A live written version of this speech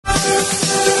Hello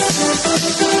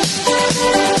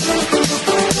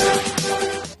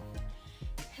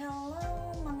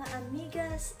mga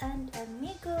amigas and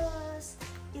amigos!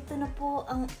 Ito na po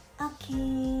ang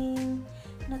aking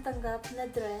natanggap na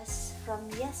dress from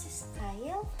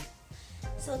YesStyle.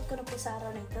 Suot ko na po sa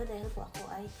araw na ito dahil po ako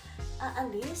ay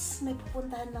aalis. May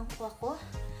pupuntahan lang po ako.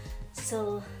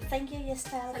 So, thank you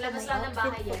YesStyle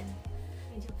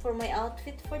for my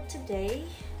outfit for today.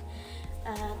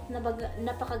 At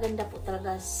napakaganda po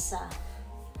talaga sa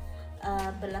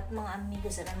balat mga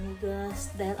amigos and amigas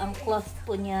dahil ang cloth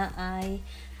po niya ay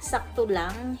sakto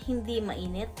lang, hindi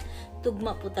mainit.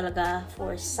 Tugma po talaga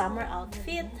for summer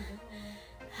outfit.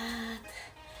 At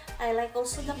I like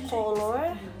also the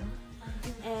color,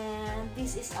 and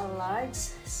this is a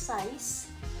large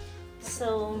size.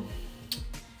 So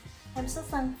I'm so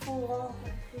thankful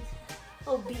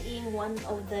of being one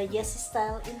of the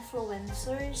YesStyle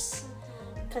influencers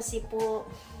kasi po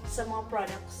sa mga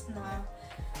products na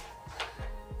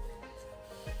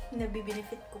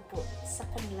nabibenefit ko po sa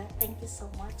kanila. Thank you so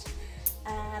much.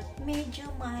 At medyo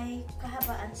may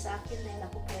kahabaan sa akin dahil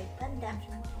ako po ay panda.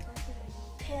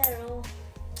 Pero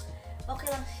okay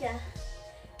lang siya.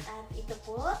 At ito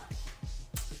po.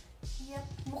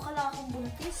 Yep, mukha lang akong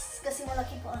buntis kasi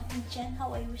malaki po ang aking tiyan.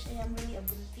 How I wish I am really a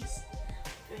buntis.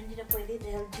 Pero hindi na pwede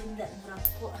dahil junda na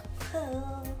po ako.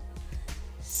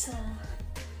 So,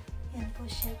 yan po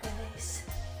siya guys.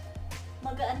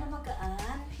 Magaan na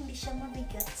magaan, hindi siya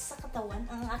mabigat sa katawan.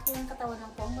 Ang aking katawan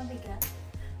lang po ang mabigat.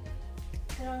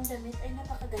 Pero ang damit ay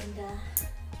napakaganda.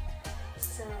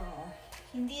 So,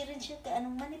 hindi rin siya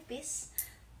kaanong manipis.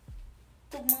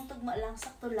 Tugmang-tugma lang,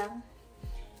 sakto lang.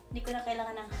 Hindi ko na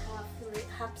kailangan ng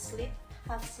half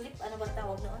slip, ano ba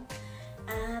tawag noon?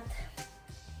 At,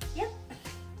 yep,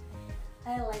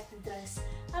 I like the dress.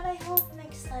 And I hope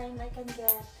next time I can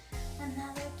get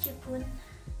another coupon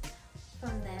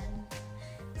from them,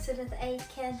 so that I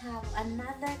can have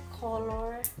another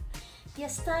color.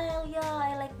 YesStyle, yeah,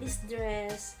 I like this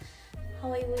dress.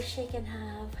 How I wish I can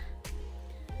have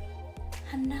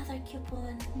another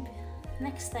coupon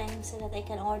next time so that I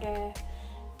can order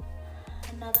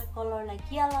another color like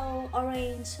yellow,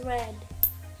 orange, red,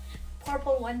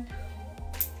 purple one.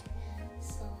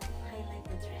 So, I like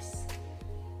the dress.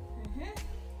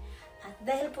 At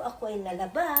dahil po ako ay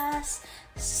lalabas,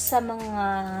 sa mga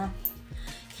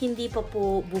hindi pa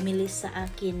po bumili sa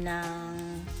akin ng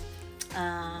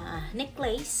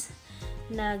necklace,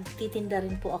 nagtitinda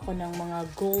rin po ako ng mga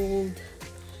gold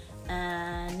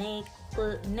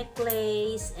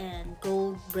necklace and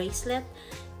gold bracelet.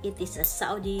 It is a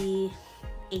Saudi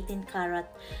 18 karat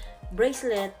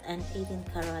bracelet and 18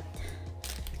 karat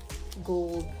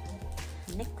gold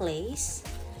necklace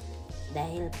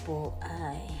dahil po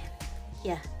ay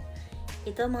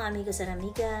ito mga amigos and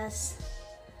amigas,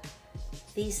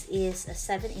 this is a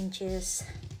 7 inches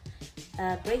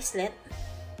bracelet.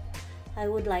 I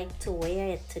would like to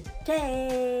wear it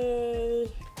today.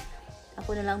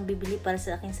 Ako na lang bibili para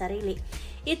sa aking sarili.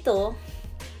 Ito,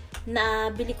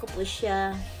 nabili ko po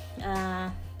siya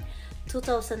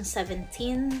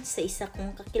 2017 sa isa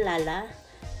kong kakilala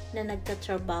na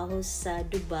nagtatrabaho sa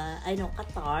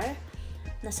Qatar.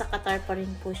 Nasa Qatar pa rin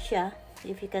po siya.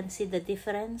 If you can see the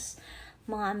difference,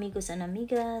 mga amigos and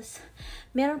amigas.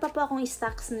 Meron pa po akong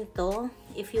stocks nito.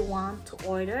 If you want to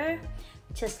order,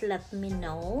 just let me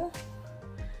know.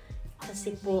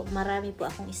 Kasi po, marami po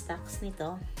akong stocks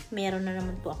nito. Meron na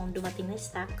naman po akong dumating na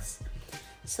stocks.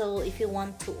 So, if you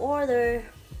want to order,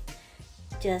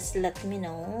 just let me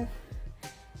know.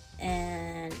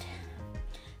 And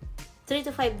 3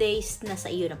 to 5 days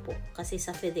nasa iyo na po. Kasi sa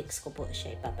FedEx ko po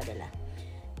siya ipapadala.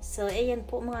 So, ayan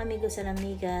po mga amigos and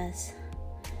amigas.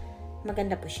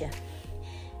 Maganda po siya.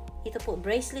 Ito po,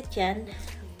 bracelet yan.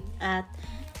 At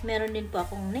meron din po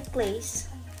akong necklace.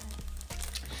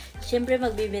 Siyempre,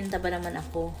 magbibenta ba naman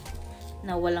ako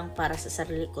na walang para sa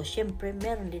sarili ko? Siyempre,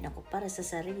 meron din ako para sa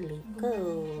sarili ko.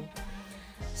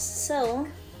 So,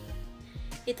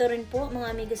 ito rin po,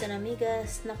 mga amigos and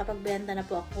amigas, nakapagbenta na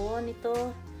po ako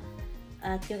nito.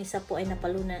 At yung isa po ay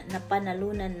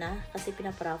napanalunan na kasi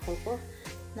pinaparaffle ko.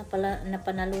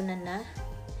 Napanalunan na.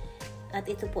 At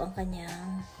ito po ang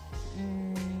kanyang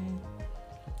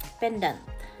pendant.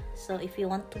 So, if you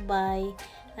want to buy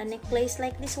a necklace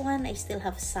like this one, I still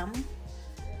have some.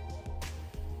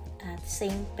 At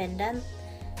same pendant.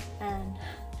 And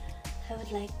I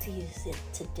would like to use it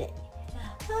today.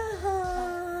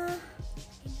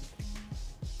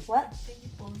 What?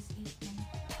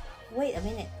 Wait a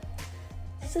minute.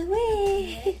 So,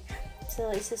 wait.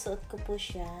 So, isusuot ko po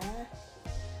siya.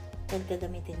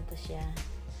 Gagamitin ko siya.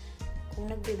 kung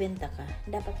nagbibenta ka,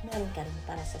 dapat meron ka rin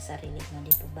para sa sarili mo,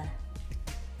 di ba?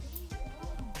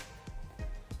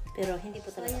 Pero hindi po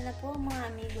talaga. So, ayan na po mga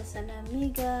amigos and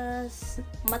amigas.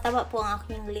 Mataba po ang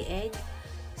aking lieg.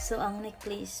 So, ang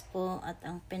necklace po at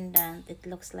ang pendant, it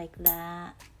looks like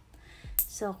that.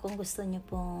 So, kung gusto nyo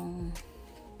pong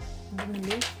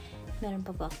bumili, meron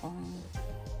pa po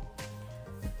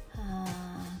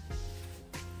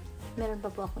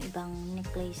akong ibang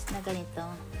necklace na ganito.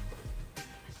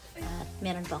 At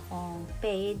meron pa akong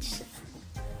page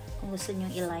kung gusto nyo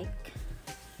i-like.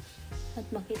 At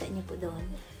makita nyo po doon.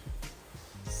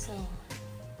 So,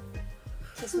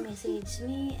 just message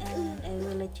me and I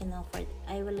will let you know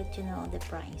the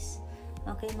price.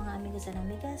 Okay, mga amigos and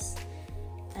amigas.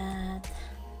 At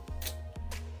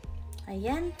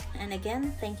ayan, and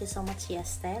again, thank you so much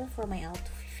YesStyle for my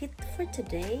outfit for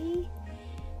today.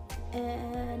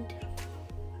 And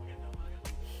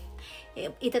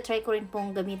ita-try ko rin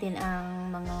pong gamitin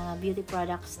ang mga beauty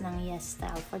products ng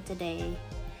YesStyle for today.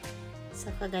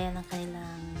 So, kagaya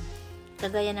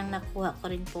ng nakuha ko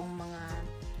rin pong mga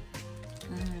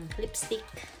lipstick,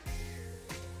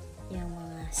 yung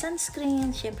mga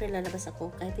sunscreen. Syempre lalabas ako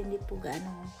kahit hindi po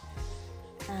gaano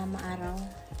maaraw,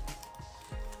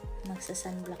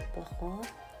 magsa-sunblock po ako.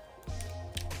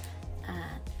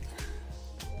 At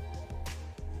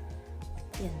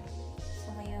yun. So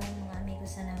ngayon mga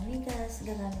amigos and amigas,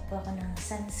 gagamit po ako ng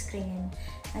sunscreen.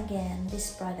 Again,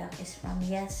 this product is from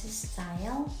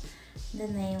YesStyle. The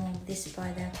name of this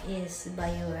product is by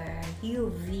your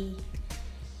UV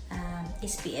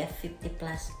SPF 50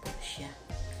 plus po siya.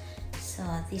 So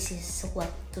this is what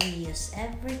to use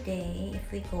every day if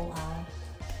we go out,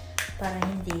 para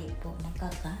hindi po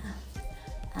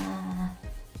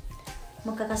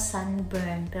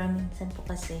magkaka-sunburn. Pero minsan po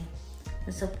kasi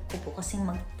gusto ko po kasing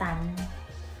mag-tan,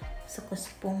 gusto ko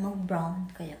pong mag-brown,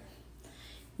 kaya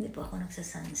hindi po ako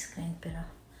nagsa-sunscreen. Pero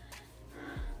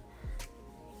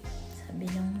sabi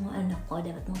ng mga anak ko,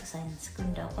 dapat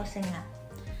mag-sunscreen daw kasi nga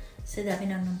sa dami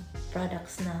ng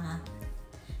products na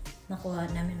nakuha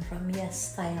namin from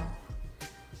YesStyle.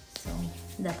 So,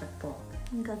 dapat po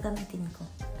gagamitin ko.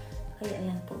 Kaya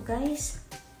ayan po guys,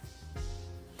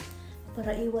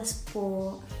 para iwas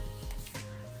po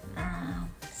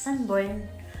sunburn,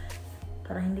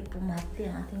 para hindi po mahati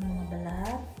ang ating mga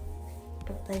balat,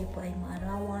 pag tayo po ay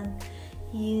maarawan,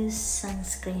 use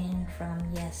sunscreen from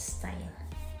YesStyle.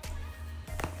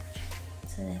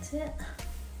 So that's it.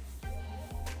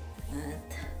 At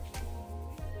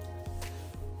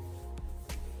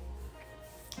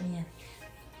ayan,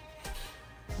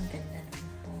 ang ganda naman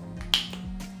po.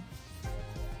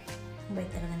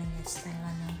 Bait talaga ng YesStyle,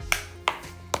 ano.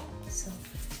 So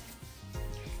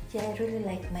yeah, I really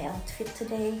like my outfit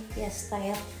today,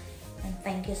 YesStyle, and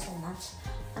thank you so much.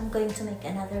 I'm going to make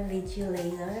another video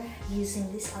later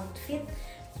using this outfit,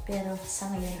 pero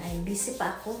sa ngayon ay busy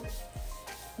pa ako.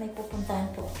 May pupuntahan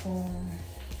po akong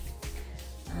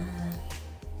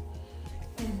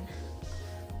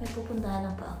may pupuntahan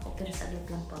lang pa ako, pero saglit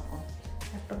lang po ako.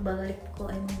 At pagbalik ko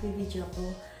ay mag-video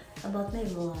ko about my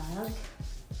vlog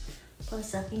para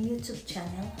sa aking YouTube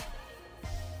channel.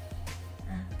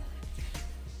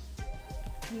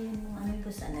 Ayan mga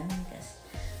amigos and amigas.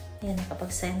 Ayan,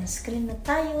 nakapag-sunscreen na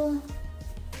tayo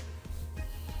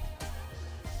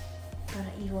para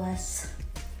iwas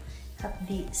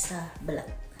hapdi sa balat.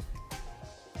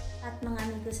 At mga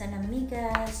amigos and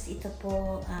amigas, ito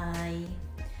po ay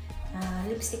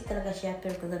lipstick talaga siya,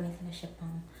 pero gagamitin na siya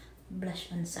pang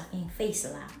blush on sa aking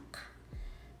face lock.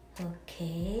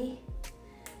 Okay.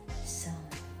 So,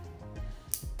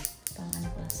 pang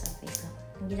ano ko lang sa face lock.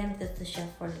 Ginamit ito siya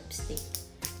for lipstick.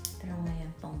 Pero ngayon,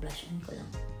 pang blush on ko lang.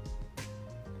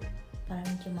 Para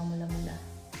medyo mamula-mula.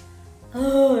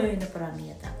 Ay, naparami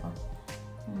yata ako.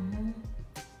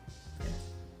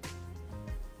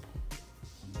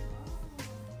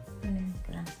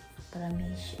 Para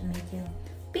medyo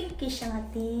pinkish ang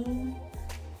ating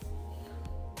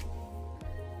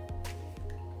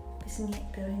pisngi,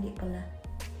 pero hindi pala.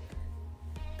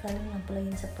 Kalang lang pala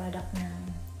yun sa product ng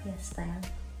YesStyle.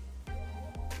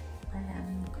 Kaya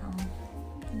mukhang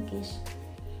pinkish.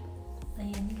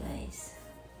 Ayan guys.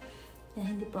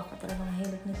 Yan, hindi po ako talaga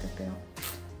mahilig nito, pero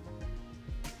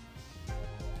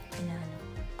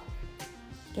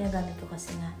ginagamit ko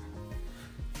kasi nga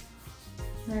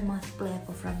may mga supply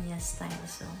ako from YesStyle.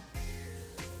 So,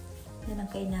 yun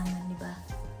ang kailangan, di ba?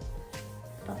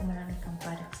 Pag marami kang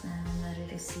products na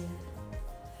nare-receive.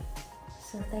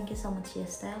 So, thank you so much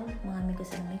YesStyle, mga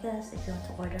amigos and amigas. If you want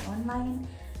to order online,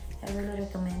 I really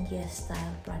recommend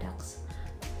YesStyle products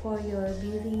for your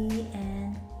beauty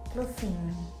and clothing.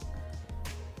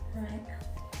 Right?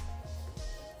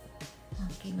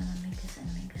 Okay, mga amigas and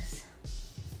amigas.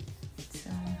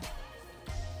 So,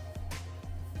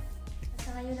 sa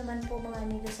ngayon naman po mga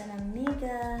amigas and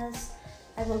amigas,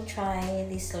 I will try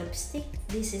this lipstick.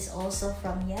 This is also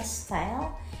from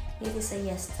YesStyle. It is a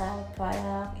YesStyle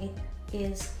product. It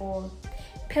is called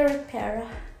Peri Peri.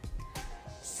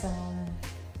 So,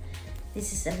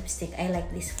 this is a lipstick. I like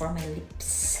this for my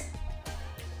lips.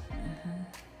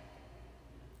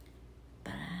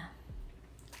 Para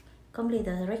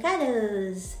completos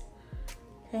recados.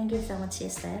 Thank you so much,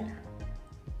 YesStyle.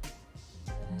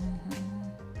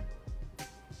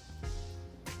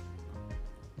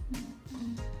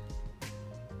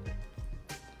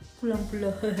 Pulang-pula.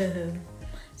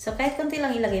 So, kahit konti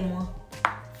lang ilagay mo.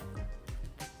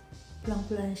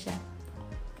 Pulang-pula na siya.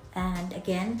 And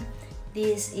again,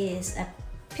 this is a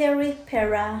Peri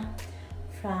Peri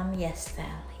from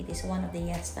YesStyle. It is one of the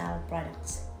YesStyle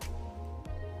products.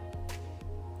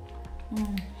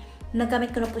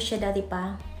 Nagamit ko na po siya dati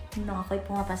pa nung ako'y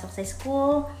pumapasok sa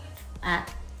school. At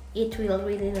it will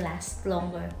really last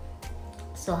longer.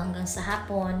 So, hanggang sa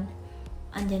hapon,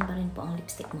 andyan pa rin po ang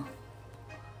lipstick mo.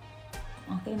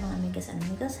 Okay, mga amigas and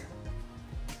amigas.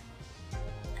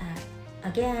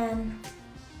 Again,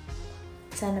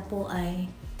 sana po ay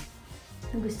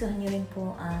nagustuhan niyo rin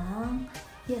po ang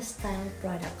YesStyle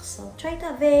products. So, try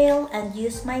to avail and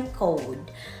use my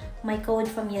code. My code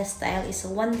from YesStyle is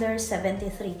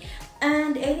Wonder73.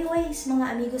 And anyways,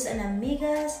 mga amigos and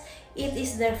amigas, it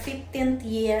is their 15th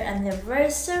year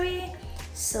anniversary.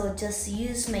 So, just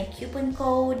use my coupon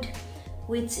code,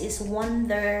 which is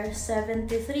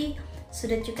Wonder73. So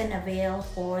that you can avail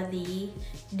for the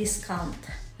discount.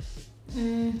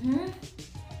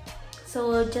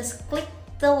 So just click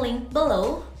the link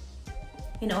below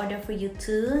in order for you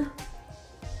to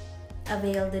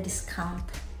avail the discount.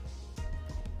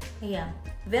 Yeah,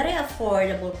 very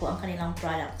affordable po ang kanilang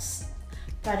products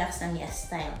ng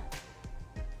YesStyle.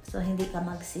 So hindi ka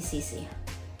magsisisi,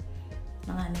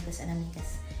 mga amigas and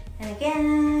amigas. And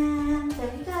again,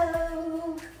 there we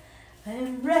go.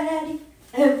 I'm ready.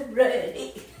 I'm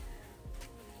ready.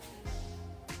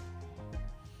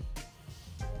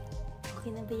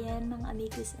 Okay na ba yan, mga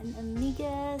amigos and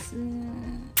amigas?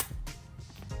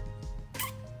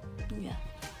 Yeah.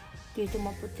 Dito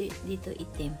maputi, dito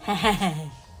itim.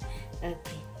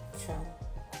 Okay. So,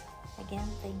 again,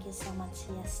 thank you so much,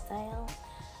 YesStyle.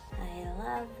 I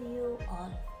love you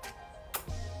all.